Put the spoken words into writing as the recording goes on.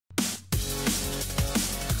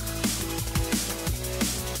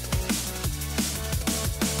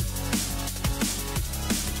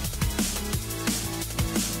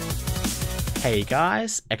Hey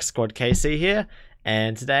guys, Xsquad Kc here,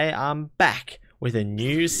 and today I'm back with a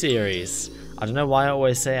new series. I don't know why I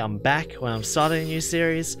always say I'm back when I'm starting a new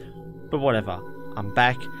series, but whatever. I'm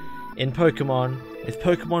back in Pokemon with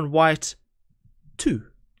Pokemon White 2.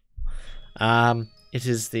 It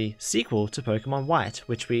is the sequel to Pokemon White,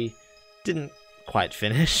 which we didn't quite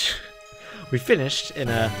finish. We finished in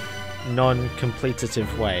a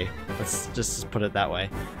non-completative way. Let's just put it that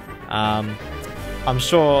way. I'm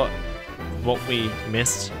sure what we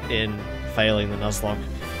missed in failing the Nuzlocke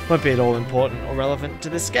won't be at all important or relevant to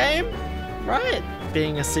this game, right?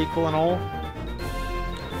 Being a sequel and all.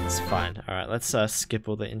 It's fine. Alright, let's skip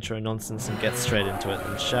all the intro nonsense and get straight into it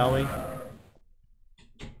then, shall we?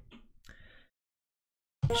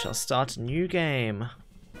 We shall start a new game.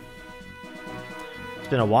 It's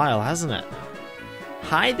been a while, hasn't it?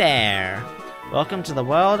 Hi there! Welcome to the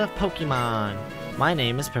world of Pokemon. My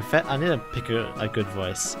name is I need to pick a good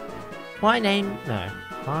voice. My name's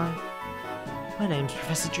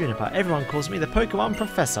Professor Juniper. Everyone calls me the Pokemon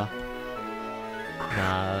Professor.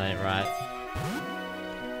 Nah, that ain't right.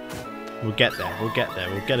 We'll get there. We'll get there.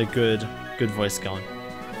 We'll get a good voice going.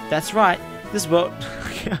 That's right. This world.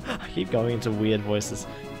 I keep going into weird voices.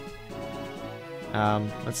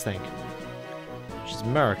 Let's think. She's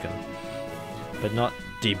American, but not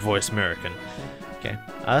deep voice American. Okay.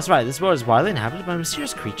 That's right. This world is widely inhabited by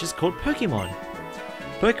mysterious creatures called Pokemon.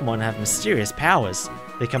 Pokemon have mysterious powers.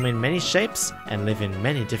 They come in many shapes and live in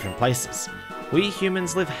many different places. We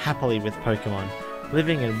humans live happily with Pokemon,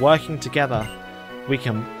 living and working together. We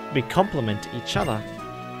complement each other.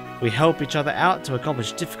 We help each other out to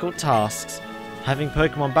accomplish difficult tasks. Having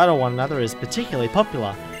Pokemon battle one another is particularly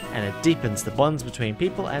popular, and it deepens the bonds between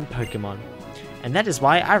people and Pokemon. And that is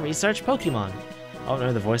why I research Pokemon. Oh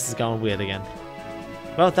no, the voice is going weird again.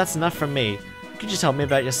 Well, that's enough from me. Could you tell me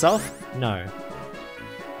about yourself? No.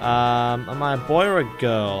 Am I a boy or a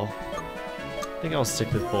girl? I think I'll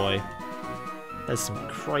stick with boy. There's some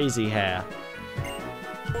crazy hair.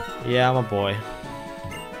 Yeah, I'm a boy.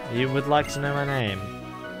 You would like to know my name?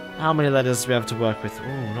 How many letters do we have to work with?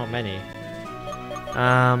 Ooh, not many.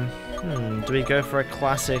 Do we go for a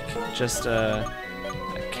classic, just a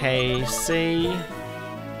KC?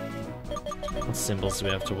 What symbols do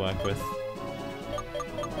we have to work with?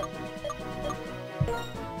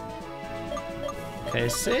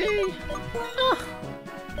 KC? Ah.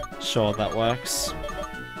 Sure, that works.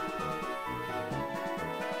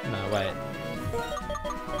 No, wait.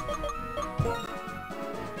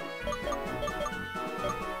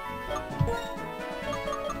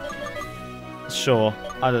 Sure,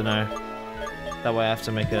 I don't know. That way I have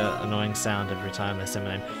to make an annoying sound every time they say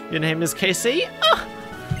my name. Your name is KC? Ah!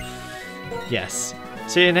 Yes.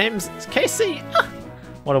 So your name's KC? Ah!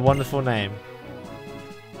 What a wonderful name.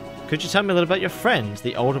 Could you tell me a little about your friend,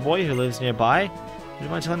 the older boy who lives nearby? Would you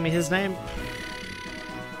mind telling me his name?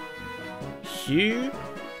 Hugh?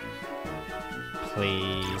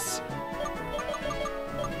 Please.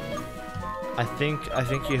 I think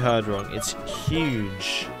you heard wrong. It's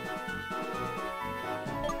huge.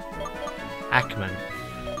 Ackman.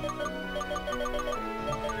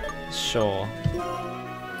 Sure.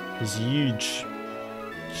 He's huge.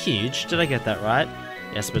 Huge? Did I get that right?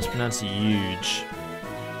 Yes, but it's pronounced huge.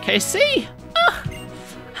 KC! Ah!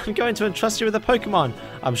 I'm going to entrust you with a Pokemon.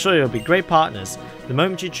 I'm sure you'll be great partners. The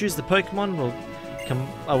moment you choose the Pokemon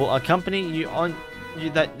will accompany you on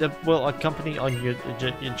your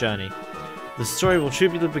journey. The story will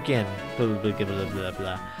truly begin. Blah, blah, blah, blah, blah,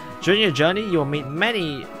 blah. During your journey, you will meet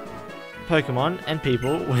many Pokemon and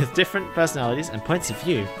people with different personalities and points of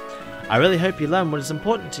view. I really hope you learn what is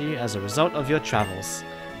important to you as a result of your travels.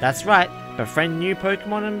 That's right, befriend new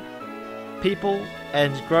Pokemon and people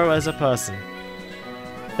and grow as a person.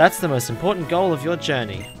 That's the most important goal of your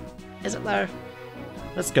journey. Is it though?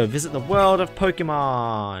 Let's go visit the world of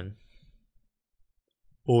Pokemon.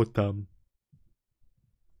 Autumn.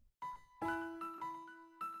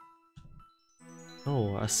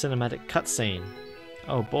 Oh, a cinematic cutscene.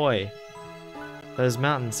 Oh boy. Those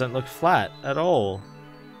mountains don't look flat at all.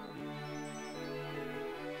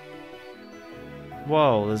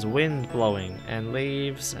 Whoa, there's wind blowing and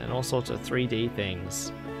leaves and all sorts of 3D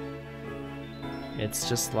things. It's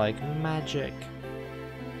just like magic.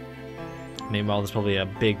 Meanwhile, there's probably a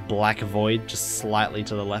big black void just slightly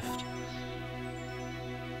to the left.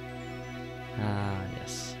 Ah,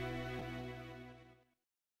 yes.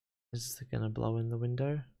 Is it gonna blow in the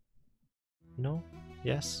window? No?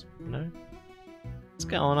 Yes? No? What's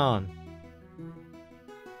going on?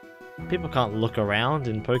 People can't look around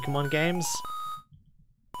in Pokemon games.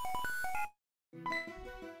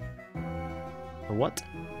 What?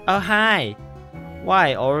 Oh, hi!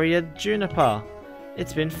 Why, Aurea Juniper?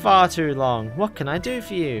 It's been far too long. What can I do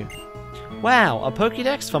for you? Wow, a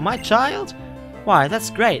Pokédex for my child? Why, that's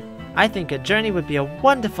great. I think a journey would be a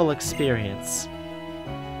wonderful experience.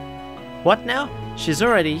 What now? She's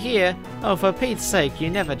already here? Oh, for Pete's sake, you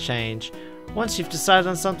never change. Once you've decided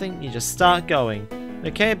on something, you just start going.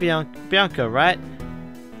 Okay, Bianca, right?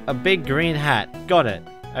 A big green hat. Got it.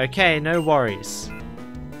 Okay, no worries.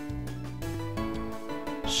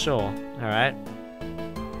 Sure. Alright.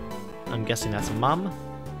 I'm guessing that's mum?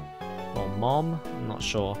 Or mom? I'm not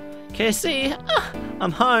sure. Kc! Ah,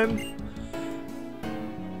 I'm home!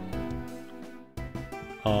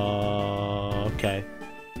 Okay.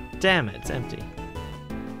 Damn it, it's empty.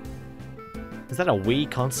 Is that a Wii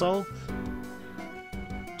console?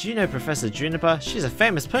 Do you know Professor Juniper? She's a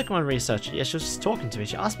famous Pokemon researcher. Yeah, she was just talking to me.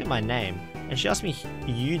 She asked me my name. And she asked me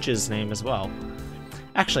Yuja's name as well.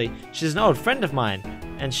 Actually, she's an old friend of mine.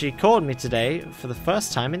 And she called me today for the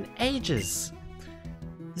first time in ages.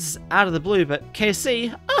 This is out of the blue, but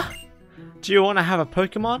Kc, do you want to have a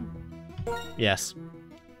Pokemon? Yes.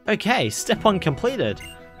 Okay, step 1 completed.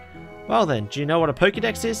 Well then, do you know what a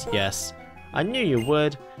Pokédex is? Yes. I knew you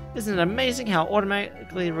would. Isn't it amazing how it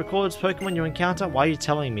automatically records Pokemon you encounter? Why are you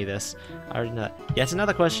telling me this? I already know that. Yet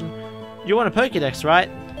another question. You want a Pokédex, right?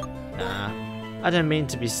 Nah. I don't mean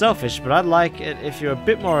to be selfish, but I'd like it if you're a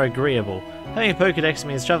bit more agreeable. Having a Pokédex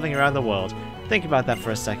means traveling around the world. Think about that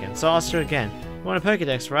for a second. So I'll ask you again. You want a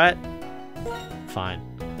Pokédex, right? Fine.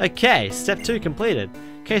 Okay, step 2 completed.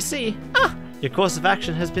 Kc, your course of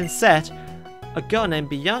action has been set. A girl named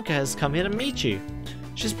Bianca has come here to meet you.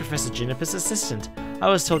 She's Professor Juniper's assistant. I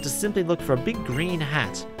was told to simply look for a big green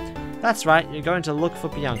hat. That's right, you're going to look for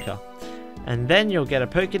Bianca. And then you'll get a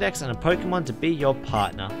Pokédex and a Pokemon to be your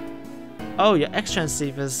partner. Oh, your X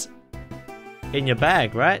transceiver's in your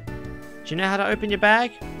bag, right? Do you know how to open your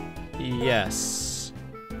bag? Yes.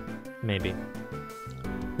 Maybe.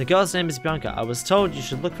 The girl's name is Bianca. I was told you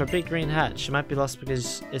should look for a big green hat. She might be lost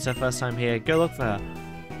because it's her first time here. Go look for her.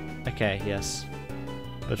 Okay, yes.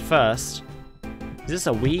 But first... Is this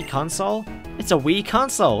a Wii console? It's a Wii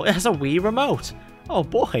console! It has a Wii remote! Oh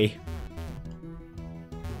boy!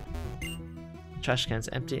 Trash can's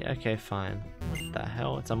empty? Okay, fine. What the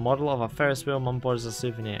hell? It's a model of a Ferris wheel on board as a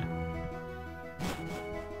souvenir.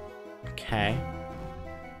 Okay.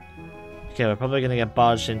 Okay, we're probably gonna get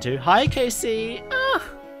barged into. Hi, Kc! Ah!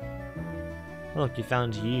 Look, you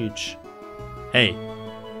found huge. Hey!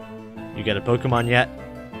 You get a Pokemon yet?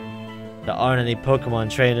 There aren't any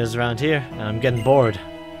Pokemon trainers around here, and I'm getting bored.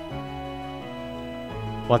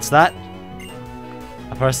 What's that?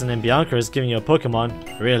 A person named Bianca is giving you a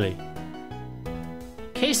Pokemon? Really?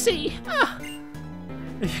 Kc!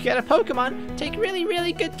 If you get a Pokemon, take really,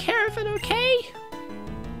 really good care of it, okay?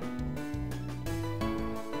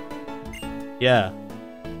 Yeah.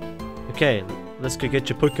 Okay, let's go get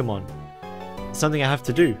your Pokemon. It's something I have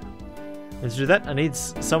to do. And to do that, I need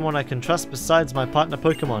someone I can trust besides my partner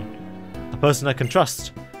Pokemon. A person I can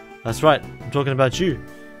trust. That's right, I'm talking about you.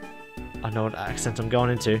 I know what accent I'm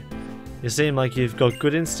going into. You seem like you've got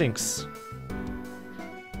good instincts.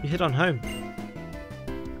 You hit on home.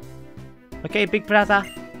 Okay, big brother.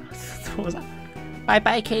 What was that? Bye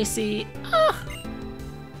bye, Kc.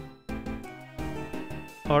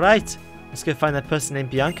 Alright, let's go find that person named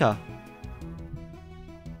Bianca.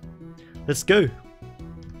 Let's go.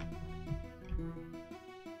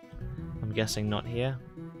 I'm guessing not here.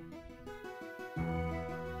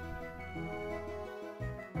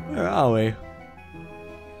 Where are we?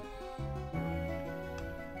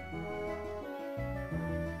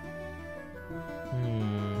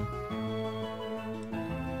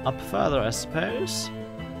 Up further, I suppose.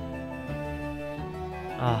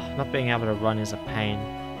 Not being able to run is a pain.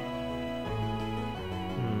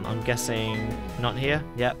 I'm guessing not here.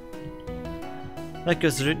 Yep. That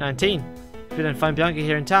goes to Route 19. If you don't find Bianca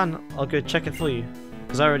here in town, I'll go check it for you.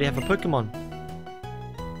 Because I already have a Pokemon.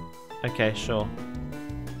 Okay, sure.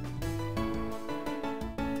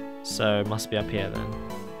 So, it must be up here then.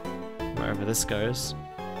 Wherever this goes.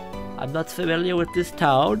 I'm not familiar with this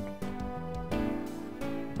town.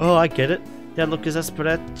 Oh, I get it. That look is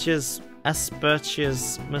Aspertia's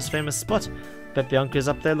most famous spot. Bet Bianca's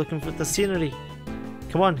up there looking for the scenery.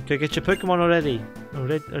 Come on, go get your Pokemon already.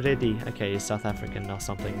 Already. Okay, he's South African or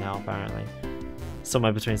something now, apparently.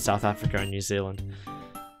 Somewhere between South Africa and New Zealand.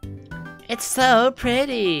 It's so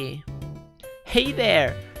pretty. Hey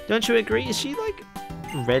there. Don't you agree? Is she like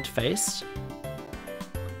red-faced?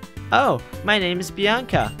 Oh, my name is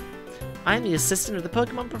Bianca. I'm the assistant of the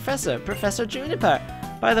Pokemon professor, Professor Juniper.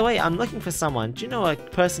 By the way, I'm looking for someone. Do you know a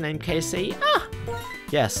person named Kc?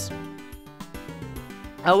 Yes.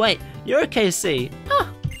 Oh wait, you're KC. Huh.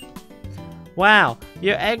 Wow,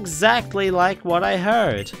 you're exactly like what I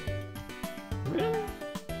heard. Really?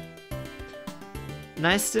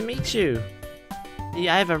 Nice to meet you.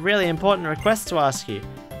 Yeah, I have a really important request to ask you.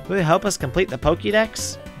 Will you help us complete the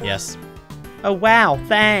Pokédex? Yes. Oh wow,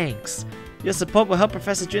 thanks! Your support will help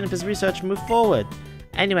Professor Juniper's research move forward.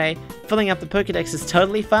 Anyway, filling up the Pokédex is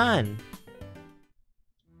totally fun.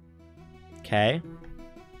 Okay.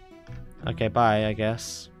 Okay, bye, I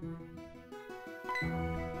guess.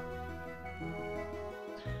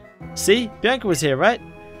 See? Bianca was here, right?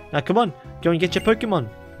 Now come on, go and get your Pokemon.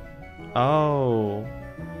 Oh.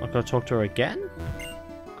 I've got to talk to her again?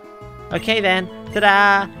 Okay then,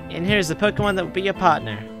 ta-da! And here's the Pokemon that will be your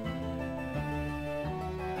partner.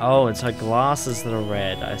 Oh, it's her glasses that are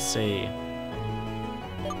red, I see.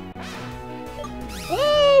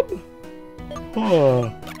 Oh.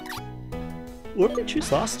 What did we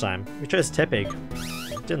choose last time? We chose Tepig.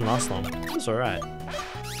 It didn't last long. It was alright.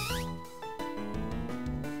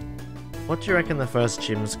 What do you reckon the first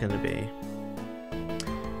gym is going to be?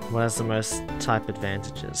 What has the most type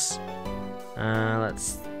advantages?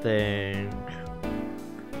 Let's think.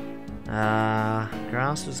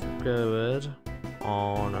 Grass was good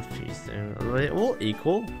on a few things. They're all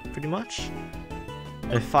equal, pretty much.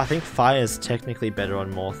 I think fire is technically better on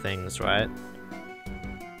more things, right?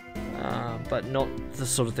 But not the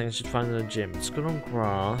sort of things you'd find in a gym. It's good on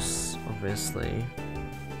grass, obviously.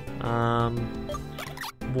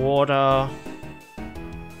 Water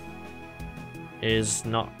is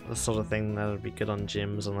not the sort of thing that would be good on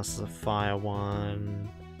gyms unless it's a fire one.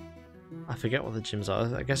 I forget what the gyms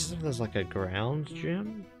are. I guess there's like a ground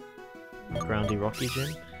gym? A groundy rocky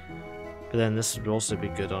gym? But then this would also be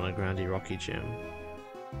good on a groundy rocky gym.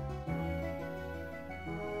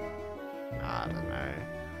 I don't know.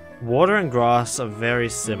 Water and grass are very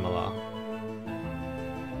similar.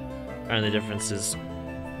 Only difference is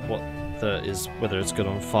whether it's good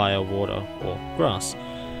on fire, water, or grass.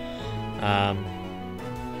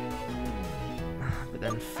 But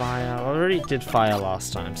then fire, I already did fire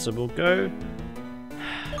last time, so we'll go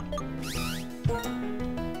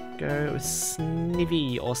with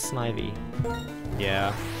Snivy or Snivy.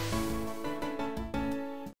 Yeah.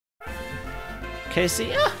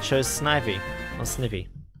 Casey, chose Snivy or Snivy.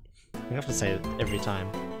 I have to say it every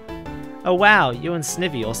time. Oh wow, you and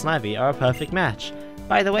Snivy or Snivy are a perfect match.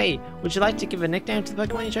 By the way, would you like to give a nickname to the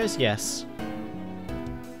Pokemon you chose? Yes.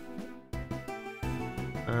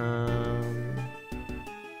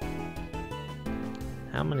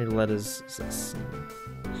 How many letters is this?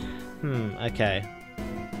 Okay.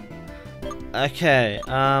 Okay,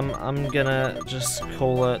 I'm gonna just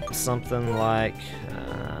call it something like,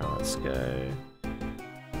 let's go...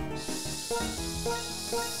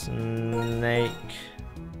 Snake...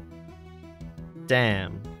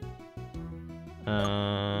 Dam.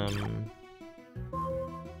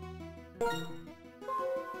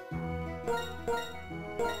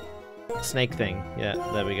 Snake Thing. Yeah,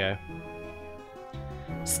 there we go.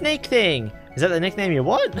 Snake Thing! Is that the nickname you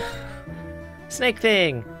want? Snake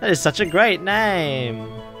Thing! That is such a great name!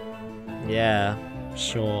 Yeah,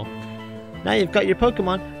 sure. Now you've got your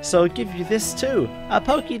Pokemon, so I'll give you this too! A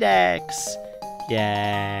Pokédex!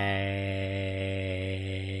 Yay!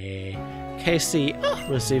 KC,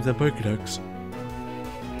 receive the Pokédex.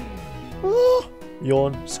 Oh,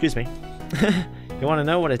 yawn, excuse me. You want to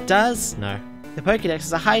know what it does? No. The Pokédex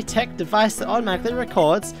is a high-tech device that automatically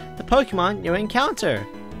records the Pokemon you encounter.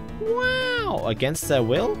 Wow! Against their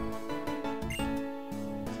will?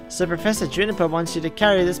 So Professor Juniper wants you to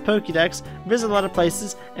carry this Pokédex, visit a lot of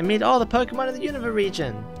places, and meet all the Pokemon in the Unova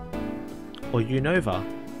region. Or Unova.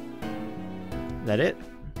 That it?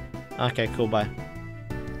 Okay, cool, bye.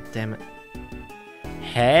 Damn it.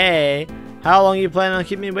 Hey! How long are you planning on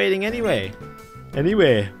keeping me waiting anyway?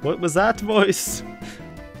 Anyway, what was that voice?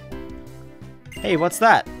 Hey, what's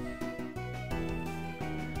that?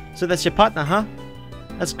 So that's your partner, huh?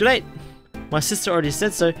 That's great! My sister already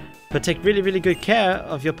said so, but take really, really good care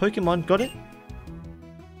of your Pokemon, got it?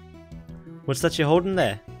 What's that you're holding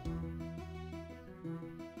there?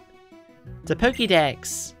 The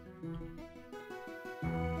Pokédex!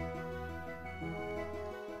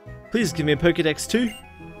 Please give me a Pokédex too.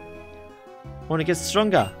 I want to get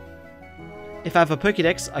stronger. If I have a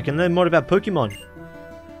Pokédex, I can learn more about Pokemon.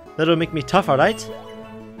 That'll make me tougher, right?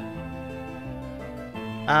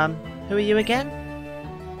 Who are you again?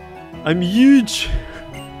 I'm huge!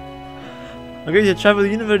 I'm going to travel the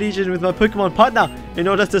Unova region with my Pokemon partner in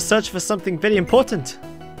order to search for something very important.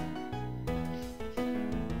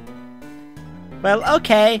 Well,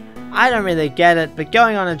 okay. I don't really get it, but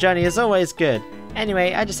going on a journey is always good.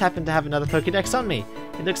 Anyway, I just happen to have another Pokédex on me.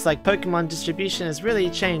 It looks like Pokemon distribution has really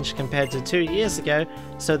changed compared to 2 years ago,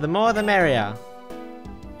 so the more the merrier.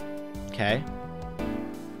 Okay.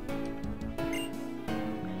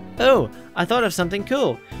 Oh, I thought of something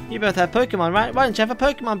cool. You both have Pokemon, right? Why don't you have a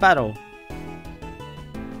Pokemon battle?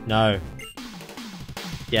 No.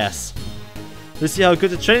 Yes. Let's see how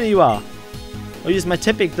good a trainer you are. I'll use my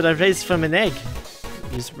Tipig that I raised from an egg.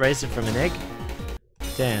 You raised it from an egg?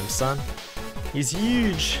 Damn, son. He's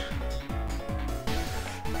huge.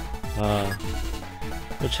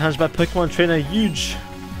 We're challenged by Pokemon trainer huge.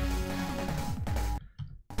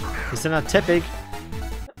 He sent out Tipig.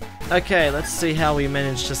 Okay, let's see how we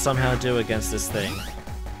manage to somehow do against this thing.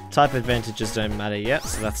 Type advantages don't matter yet,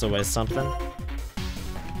 so that's always something.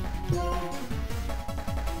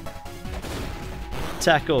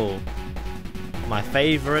 Tackle. My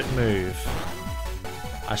favorite move.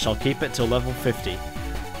 I shall keep it till level 50.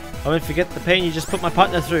 I won't forget the pain you just put my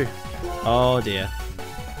partner through. Oh dear.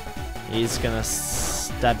 He's gonna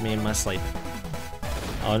stab me in my sleep.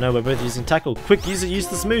 Oh no, we're both using tackle. Quick, use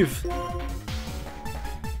this move.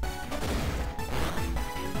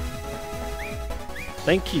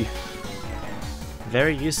 Thank you.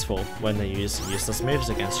 Very useful when they use useless moves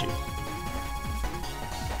against you.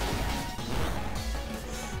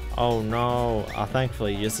 Oh no, I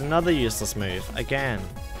thankfully used another useless move, again.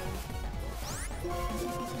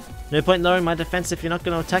 No point lowering my defense if you're not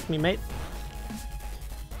going to attack me, mate.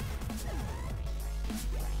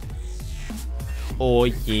 Oh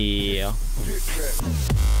yeah.